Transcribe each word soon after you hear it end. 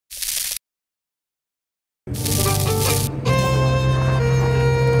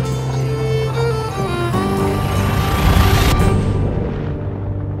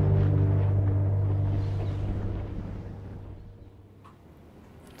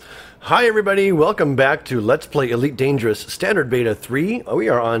Hi everybody, welcome back to Let's Play Elite Dangerous Standard Beta 3. We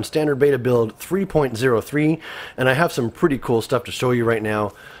are on Standard Beta build 3.03, and I have some pretty cool stuff to show you right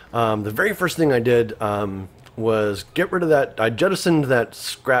now. The very first thing I did was get rid of that. I jettisoned that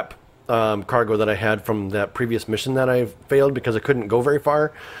scrap cargo that I had from that previous mission that I failed because I couldn't go very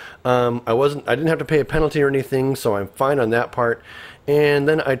far. I didn't have to pay a penalty or anything, so I'm fine on that part. And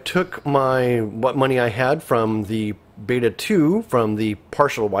then I took what money I had from the Beta 2, from the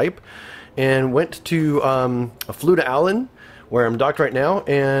partial wipe, and went to flew to Allen, where I'm docked right now,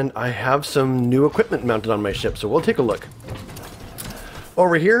 and I have some new equipment mounted on my ship, so we'll take a look.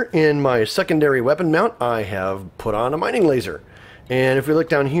 Over here in my secondary weapon mount, I have put on a mining laser. And if we look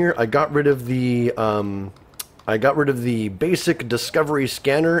down here, I got rid of the basic discovery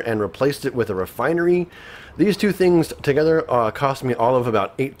scanner and replaced it with a refinery. These two things together cost me all of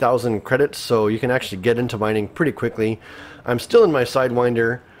about 8,000 credits, so you can actually get into mining pretty quickly. I'm still in my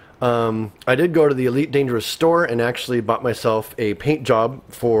Sidewinder. I did go to the Elite Dangerous store and actually bought myself a paint job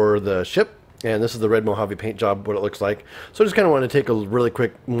for the ship. And this is the red Mojave paint job, what it looks like. So I just kind of want to take a really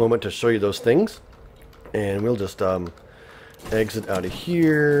quick moment to show you those things. And we'll just exit out of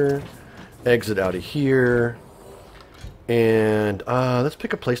here, exit out of here. And let's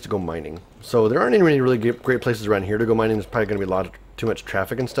pick a place to go mining. So there aren't any really great places around here to go mining. There's probably going to be too much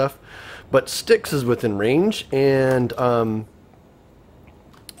traffic and stuff. But Styx is within range, and let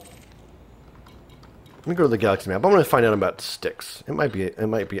me go to the galaxy map. I want to find out about Styx. It might be.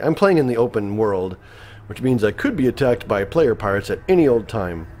 I'm playing in the open world, which means I could be attacked by player pirates at any old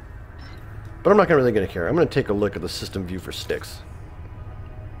time. But I'm not really going to care. I'm going to take a look at the system view for Styx.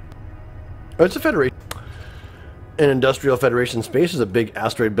 Oh, it's a Federation. An industrial Federation space is a big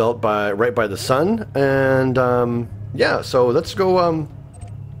asteroid belt right by the sun, and yeah, so let's go.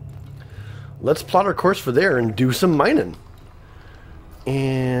 Let's plot our course for there and do some mining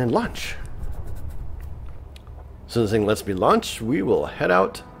and launch. So this thing lets me launch. We will head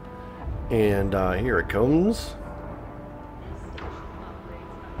out, and here it comes.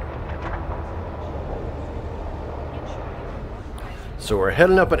 So we're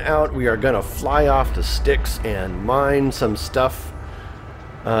heading up and out. We are going to fly off to Styx and mine some stuff.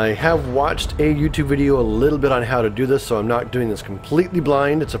 I have watched a YouTube video a little bit on how to do this, so I'm not doing this completely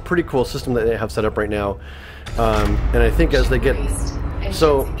blind. It's a pretty cool system that they have set up right now. And I think as they get...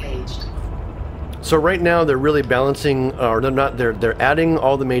 So right now they're really balancing, or they're adding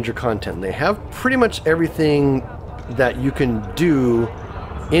all the major content. They have pretty much everything that you can do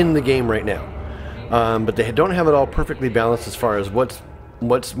in the game right now. But they don't have it all perfectly balanced as far as what's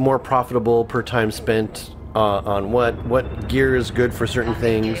more profitable per time spent on what gear is good for certain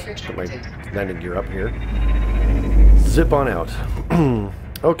things. Put my landing gear up here. Zip on out.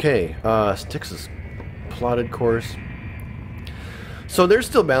 Okay, Styx's plotted course. So they're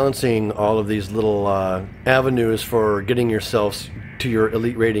still balancing all of these little avenues for getting yourselves to your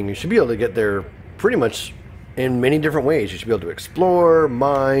elite rating. You should be able to get there pretty much in many different ways. You should be able to explore,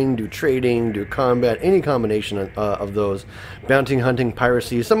 mine, do trading, do combat, any combination of those. Bounty hunting,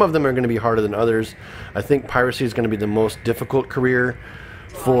 piracy. Some of them are going to be harder than others. I think piracy is going to be the most difficult career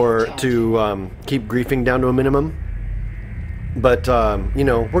to keep griefing down to a minimum. But, you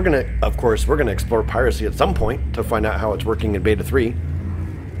know, we're going to explore piracy at some point to find out how it's working in Beta 3.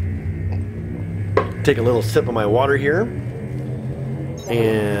 Take a little sip of my water here.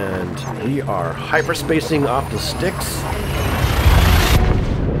 And we are hyperspacing off the Styx.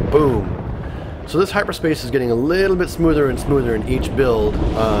 Boom. So this hyperspace is getting a little bit smoother and smoother in each build,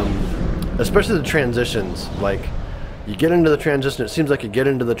 especially the transitions. Like, you get into the transition, it seems like you get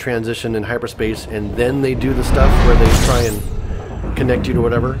into the transition in hyperspace, and then they do the stuff where they try and connect you to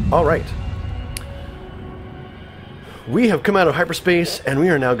whatever. All right. We have come out of hyperspace, and we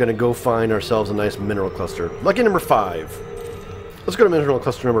are now going to go find ourselves a nice mineral cluster. Lucky number 5. Let's go to mineral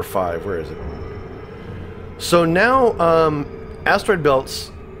cluster number 5. Where is it? So now, asteroid belts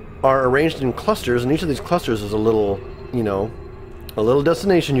are arranged in clusters, and each of these clusters is a little, you know, a little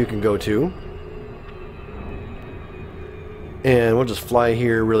destination you can go to. And we'll just fly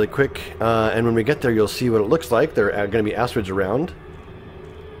here really quick, and when we get there, you'll see what it looks like. There are going to be asteroids around.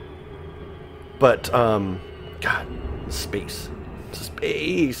 But, God, space.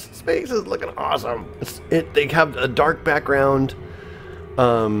 Space is looking awesome. They have a dark background.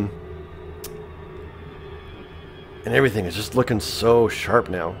 And everything is just looking so sharp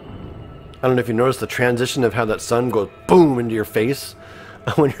now. I don't know if you noticed the transition of how that sun goes boom into your face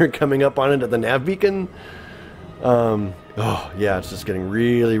when you're coming up on it at the nav beacon. Oh yeah, it's just getting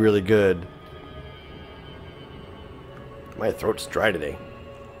really, really good. My throat's dry today.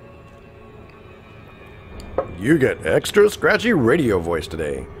 You get extra scratchy radio voice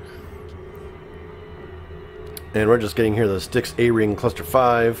today. And we're just getting here the Styx A-Ring Cluster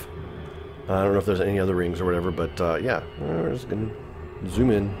 5. I don't know if there's any other rings or whatever, but yeah, we're just going to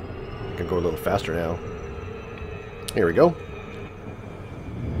zoom in. I can go a little faster now. Here we go.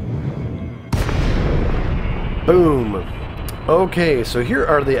 Boom. Okay, so here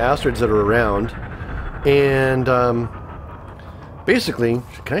are the asteroids that are around. And basically,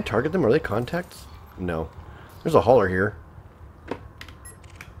 can I target them? Are they contacts? No. There's a hauler here.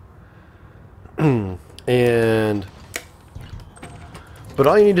 And but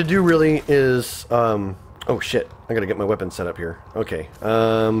all you need to do really is oh shit, I gotta get my weapon set up here. Okay,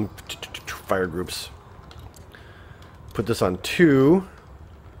 fire groups. Put this on 2,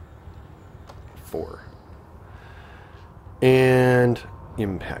 4, and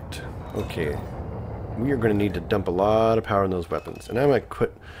impact. Okay, we are going to need to dump a lot of power in those weapons, and I'm going to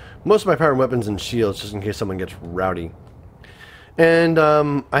put most of my power in weapons and shields just in case someone gets rowdy. And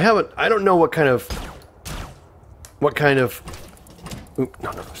I don't know what kind of oop,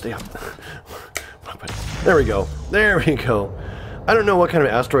 no, stay up. There we go. There we go. I don't know what kind of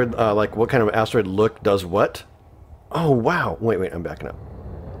asteroid, like what kind of asteroid look does what. Oh wow! Wait, I'm backing up.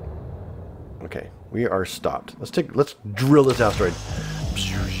 Okay, we are stopped. Let's drill this asteroid.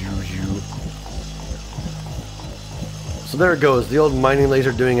 So there it goes, the old mining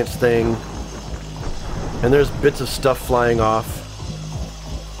laser doing its thing. And there's bits of stuff flying off.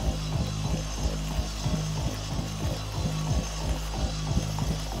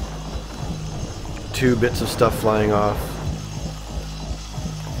 Two bits of stuff flying off.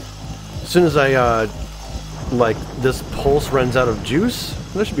 As soon as I, like, this pulse runs out of juice,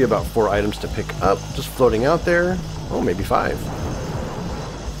 there should be about 4 items to pick up, just floating out there. Oh, maybe 5.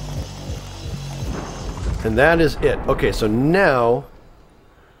 And that is it. Okay, so now,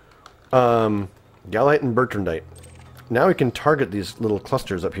 Gallite and Bertrandite. Now we can target these little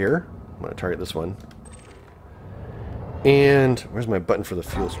clusters up here. I'm going to target this one. And where's my button for the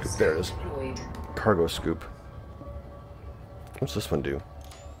fuel scoop? There it is. Cargo scoop. What's this one do?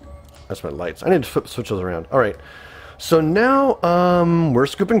 That's my lights. I need to switch those around. Alright. So now, we're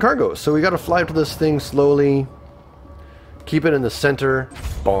scooping cargo. So we got to fly up to this thing slowly. Keep it in the center.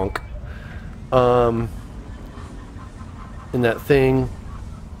 Bonk. In that thing.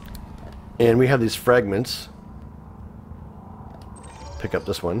 And we have these fragments. Pick up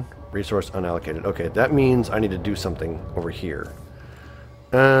this one. Resource unallocated. Okay, that means I need to do something over here.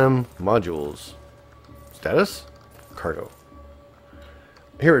 Modules. Status? Cargo.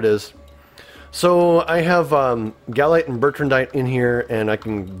 Here it is. So I have Gallite and Bertrandite in here, and I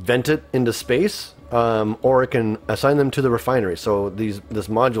can vent it into space, or I can assign them to the refinery. So this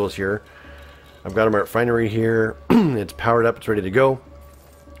module is here. I've got my refinery here. It's powered up. It's ready to go.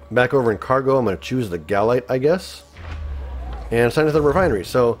 Back over in cargo, I'm going to choose the Gallite, I guess, and assign it to the refinery.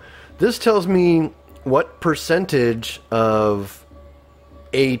 So this tells me what percentage of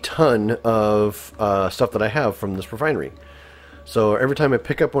a ton of stuff that I have from this refinery. So every time I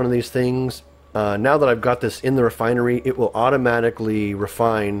pick up one of these things, now that I've got this in the refinery, it will automatically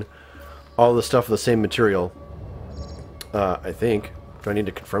refine all the stuff with the same material. I think. Do I need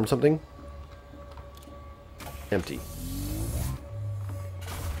to confirm something? Empty.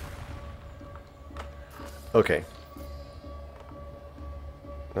 Okay.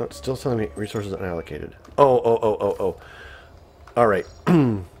 No, it's still telling me resources unallocated. Oh. Alright.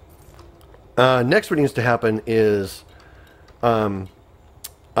 Next what needs to happen is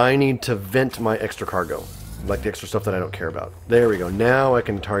I need to vent my extra cargo. Like the extra stuff that I don't care about. There we go. Now I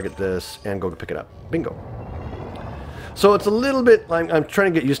can target this and go to pick it up. Bingo. So it's a little bit, I'm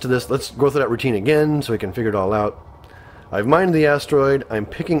trying to get used to this. Let's go through that routine again so we can figure it all out. I've mined the asteroid. I'm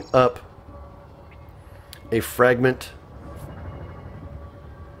picking up a fragment.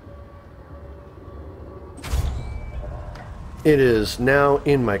 It is now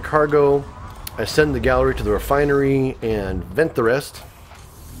in my cargo. I send the gallery to the refinery and vent the rest.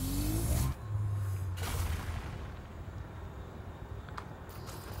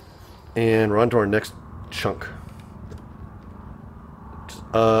 And we're on to our next chunk.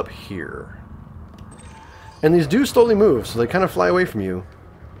 Up here. And these do slowly move, so they kind of fly away from you.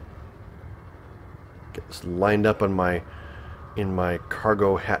 Get this lined up on in my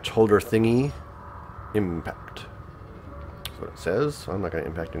cargo hatch holder thingy. Impact. That's what it says. So I'm not going to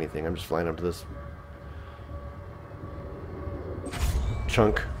impact anything. I'm just flying up to this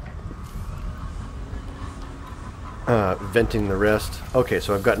chunk. Venting the rest. Okay,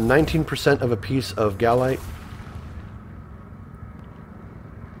 so I've got 19% of a piece of Gallite.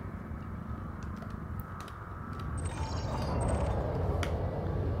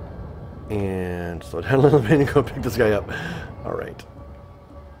 And slow down a little bit and go pick this guy up. Alright.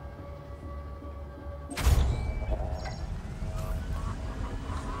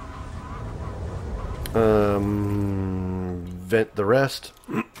 Vent the rest.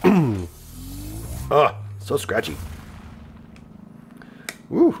 Oh, so scratchy.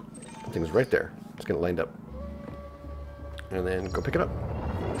 Woo! That thing's right there. Let's get it lined up. And then go pick it up.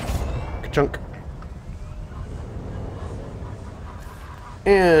 Ka-chunk.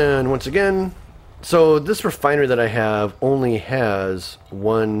 And once again, so this refinery that I have only has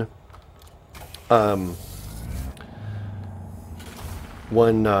one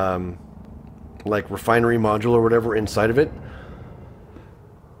like refinery module or whatever inside of it.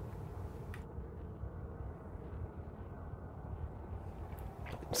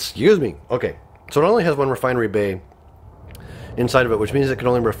 Excuse me. Okay, so it only has one refinery bay inside of it, which means it can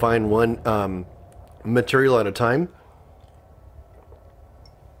only refine one material at a time.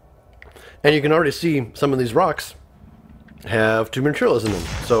 And you can already see some of these rocks have two materials in them.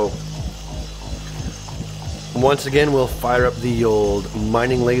 So once again, we'll fire up the old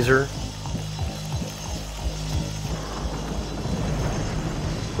mining laser.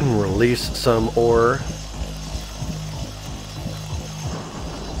 Release some ore.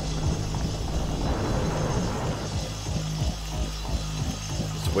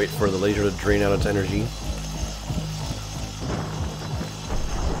 Just wait for the laser to drain out its energy.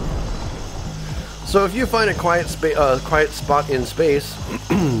 So if you find a quiet spot in space,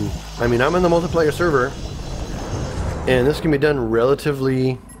 I mean, I'm in the multiplayer server, and this can be done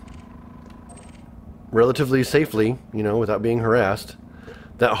relatively safely, you know, without being harassed.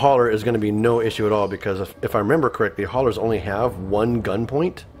 That hauler is going to be no issue at all, because if I remember correctly, haulers only have one gun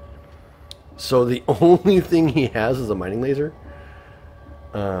point. So the only thing he has is a mining laser.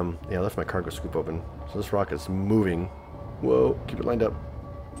 Yeah, I left my cargo scoop open. So this rock is moving. Whoa, keep it lined up.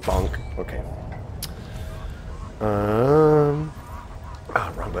 Bonk. Okay.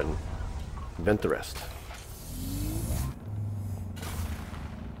 Wrong button. Vent the rest.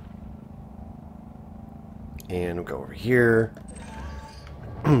 And we'll go over here.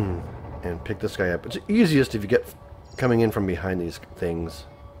 And pick this guy up. It's easiest if you get coming in from behind these things.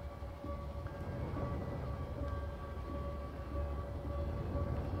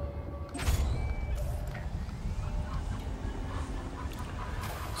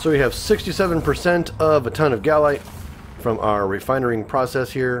 So we have 67% of a ton of gallite from our refining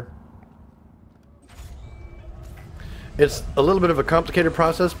process here. It's a little bit of a complicated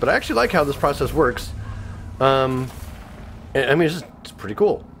process, but I actually like how this process works. I mean, it's pretty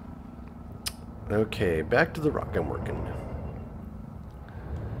cool. Okay, back to the rock I'm working.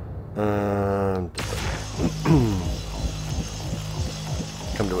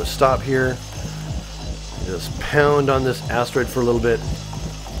 Come to a stop here. Just pound on this asteroid for a little bit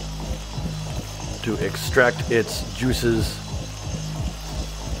to extract its juices,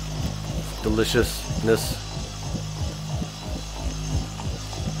 deliciousness.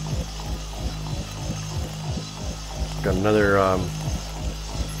 Got another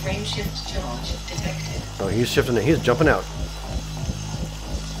frame shift charge detected. Oh, he's shifting it. He's jumping out.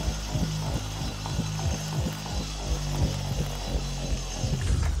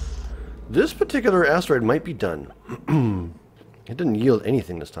 This particular asteroid might be done. It didn't yield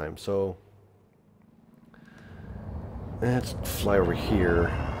anything this time, so let's fly over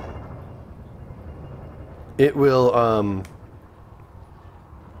here. It will,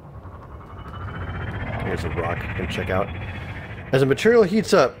 here's a rock I can check out. As the material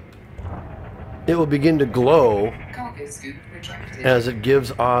heats up, it will begin to glow as it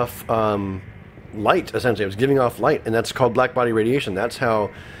gives off light, essentially. It's giving off light, and that's called black body radiation. That's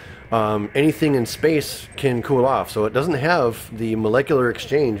how anything in space can cool off. So it doesn't have the molecular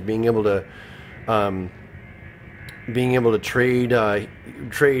exchange being able to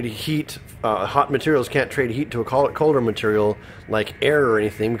trade heat. Hot materials can't trade heat to a colder material like air or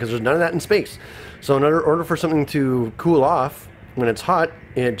anything, because there's none of that in space. So in order for something to cool off when it's hot,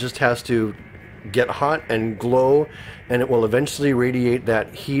 it just has to get hot and glow, and it will eventually radiate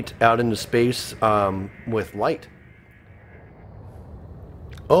that heat out into space with light.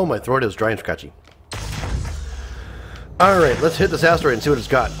 Oh, my throat is dry and scratchy. Alright, let's hit this asteroid and see what it's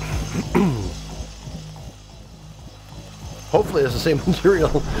got. Hopefully it's the same material.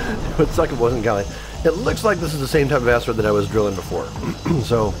 It would suck if it wasn't galley. It looks like this is the same type of asteroid that I was drilling before.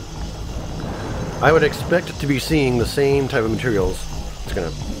 So I would expect to be seeing the same type of materials. Just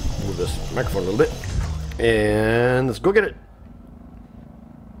gonna move this microphone a little bit. And let's go get it.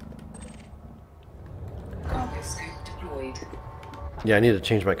 Cargo scoop deployed. Yeah, I need to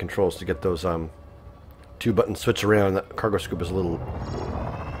change my controls to get those two buttons switch around. That cargo scoop is a little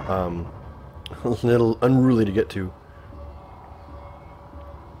unruly to get to.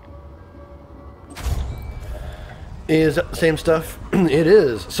 Is that the same stuff? It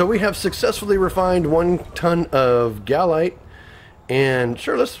is. So we have successfully refined 1 ton of gallite. And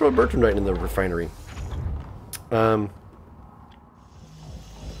sure, let's throw bertrandite in the refinery. Okay,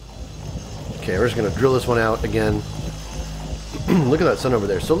 we're just going to drill this one out again. Look at that sun over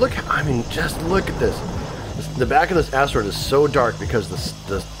there. So look, I mean, just look at this. The back of this asteroid is so dark because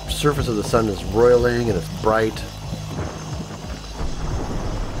the surface of the sun is roiling and it's bright.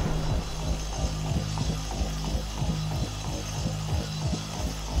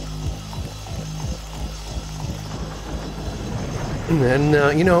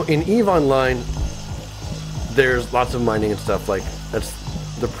 And, you know, in EVE Online, there's lots of mining and stuff. Like, that's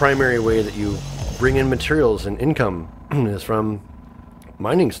the primary way that you bring in materials and income is from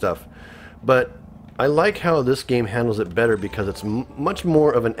mining stuff. But I like how this game handles it better because it's much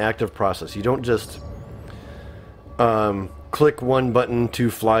more of an active process. You don't just click one button to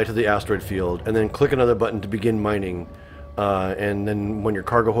fly to the asteroid field and then click another button to begin mining. And then when your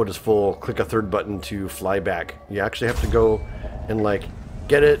cargo hold is full, click a third button to fly back. You actually have to go and like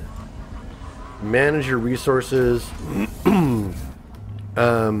get it, manage your resources, you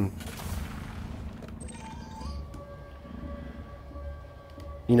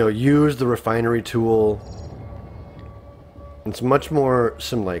know, use the refinery tool. It's much more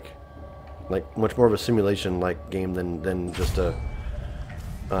like much more of a simulation like game than just a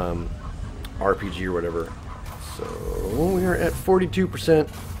RPG or whatever. So we are at 42%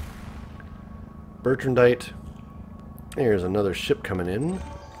 bertrandite. There's another ship coming in.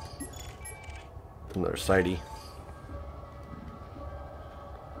 Another sidey.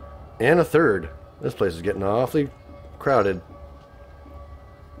 And a third. This place is getting awfully crowded.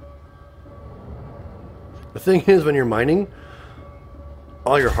 The thing is, when you're mining,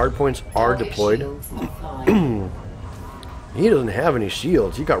 all your hard points are deployed. He doesn't have any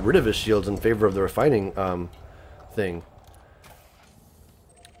shields. He got rid of his shields in favor of the refining thing.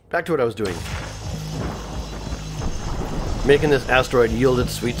 Back to what I was doing. Making this asteroid yield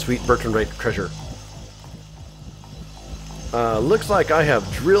its sweet, sweet bertrandite treasure. Looks like I have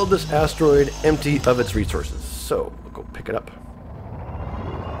drilled this asteroid empty of its resources. So, we'll go pick it up.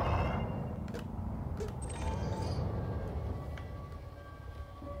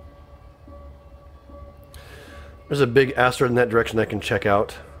 There's a big asteroid in that direction I can check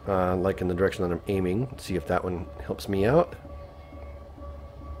out. Like in the direction that I'm aiming. Let's see if that one helps me out.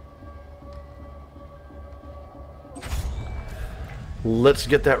 Let's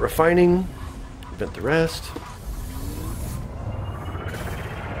get that refining. Vent the rest.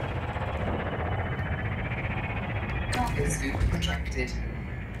 Cargo scoop projected.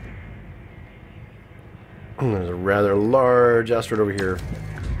 There's a rather large asteroid over here.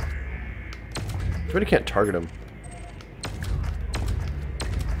 I really can't target him.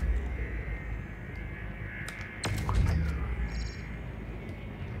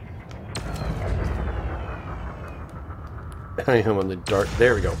 I am on the dark.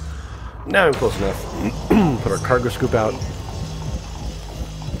 There we go. Now I'm close enough. Put our cargo scoop out.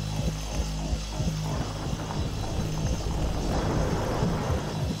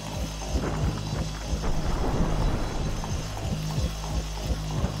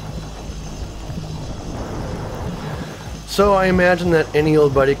 So I imagine that any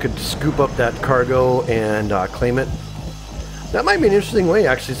old buddy could scoop up that cargo and claim it. That might be an interesting way,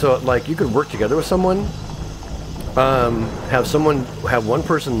 actually. So, like, you could work together with someone. Have one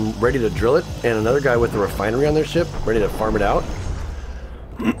person ready to drill it and another guy with the refinery on their ship ready to farm it out.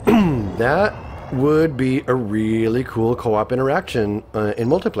 That would be a really cool co-op interaction in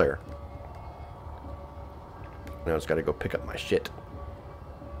multiplayer. Now I just gotta go pick up my shit.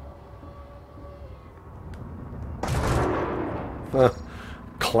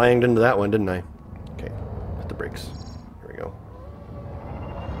 Clanged into that one, didn't I? Okay, hit the brakes. Here we go.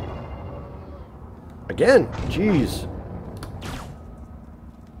 Again, jeez.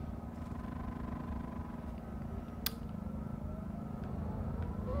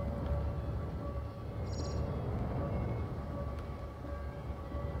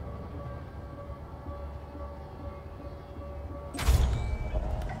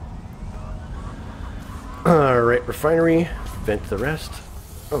 Alright, refinery. Vent the rest.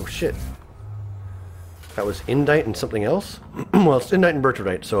 Oh shit. That was indite and something else? Well, it's indite and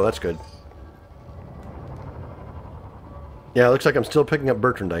bertrandite, so that's good. Yeah, it looks like I'm still picking up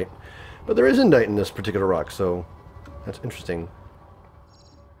bertrandite. But there is indite in this particular rock, so that's interesting.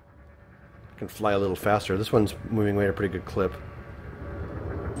 I can fly a little faster. This one's moving away at a pretty good clip.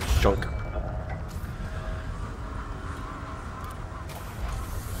 Junk.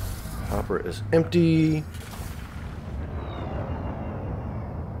 Hopper is empty.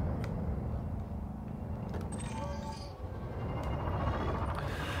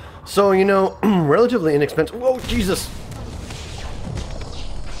 So, you know, relatively inexpensive. Whoa, Jesus!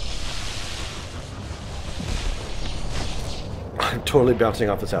 I'm totally bouncing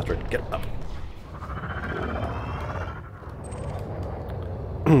off this asteroid. Get up.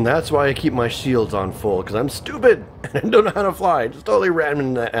 That's why I keep my shields on full, because I'm stupid and I don't know how to fly. Just totally ran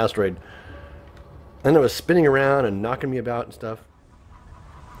into that asteroid. And it was spinning around and knocking me about and stuff.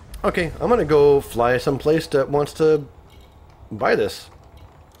 Okay, I'm gonna go fly someplace that wants to buy this.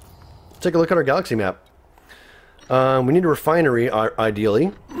 Take a look at our galaxy map. We need a refinery,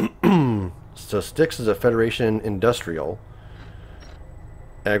 ideally. So Styx is a Federation industrial.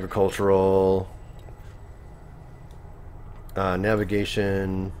 Agricultural.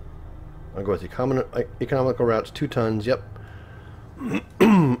 Navigation. I'll go with economical routes, 2 tons, yep.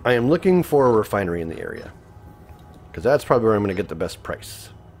 I am looking for a refinery in the area. Because that's probably where I'm going to get the best price.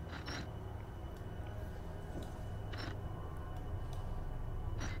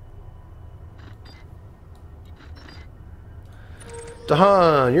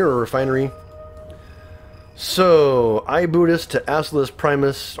 Dahan, you're a refinery. So, Ibutus to Aslus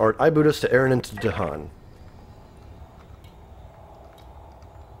Primus, or Ibutus to Aranin to Dahan.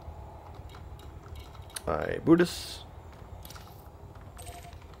 Ibutus.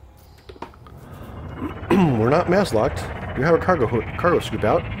 We're not mass locked. You have a cargo scoop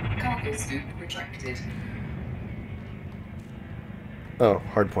out. Cargo scoop retracted. Oh,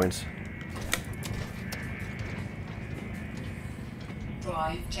 hard points.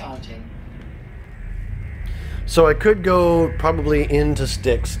 Drive charging. So I could go probably into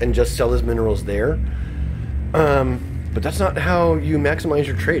Styx and just sell his minerals there. But that's not how you maximize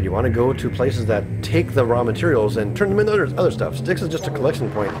your trade. You want to go to places that take the raw materials and turn them into other stuff. Styx is just a collection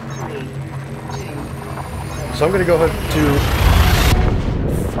point. 3, 2. So I'm going to go ahead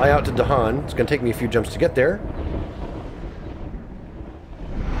to fly out to Dahan. It's going to take me a few jumps to get there.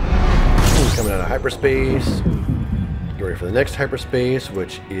 He's coming out of hyperspace. Get ready for the next hyperspace,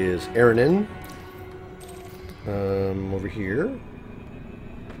 which is Aranin. Over here.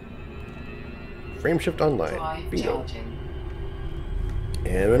 Frame shift online. Bingo.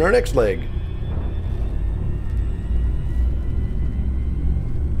 And in our next leg.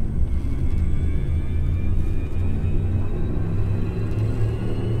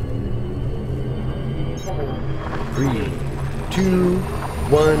 Three, 2,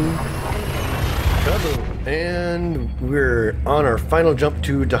 1. Kaboom. And we're on our final jump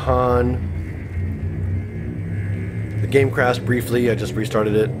to Dahan. The game crashed briefly. I just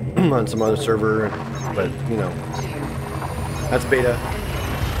restarted it on some other server, but you know, that's beta.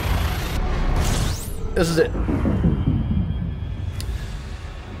 This is it.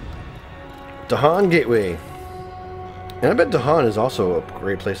 Dahan Gateway. And I bet Dahan is also a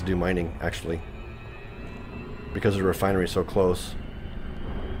great place to do mining, actually, because the refinery is so close.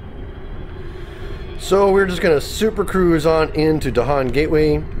 So we're just gonna super cruise on into Dahan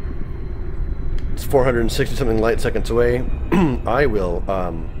Gateway. It's 460 something light seconds away. I will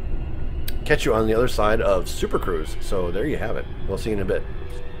catch you on the other side of Super Cruise. So there you have it. We'll see you in a bit.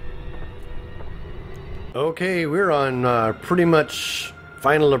 Okay, we're on pretty much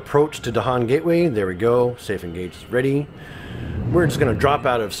final approach to Dahan Gateway. There we go. Safe engage is ready. We're just going to drop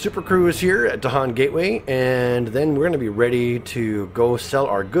out of Super Cruise here at Dahan Gateway, and then we're going to be ready to go sell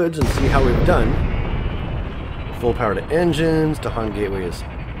our goods and see how we've done. Full power to engines. Dahan Gateway is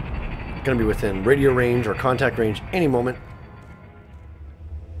going to be within radio range or contact range any moment.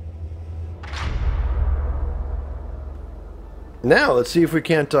 Now, let's see if we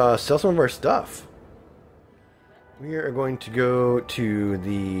can't sell some of our stuff. We are going to go to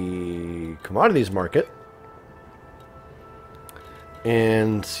the commodities market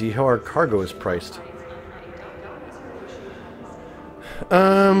and see how our cargo is priced.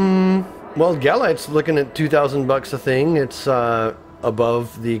 Well, Galite's looking at 2,000 bucks a thing. It's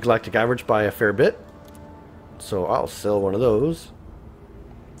above the galactic average by a fair bit. So I'll sell one of those.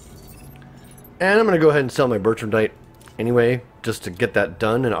 And I'm going to go ahead and sell my Bertrandite anyway, just to get that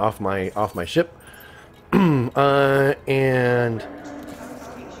done and off my ship. And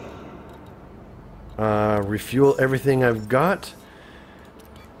refuel everything I've got.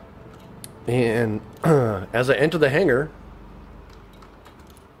 And as I enter the hangar,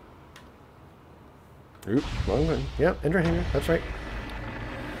 oops, wrong one. Yep, enter hangar. That's right.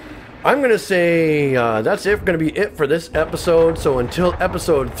 I'm going to say that's going to be it for this episode. So until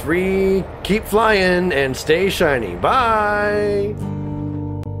episode 3, keep flying and stay shiny. Bye!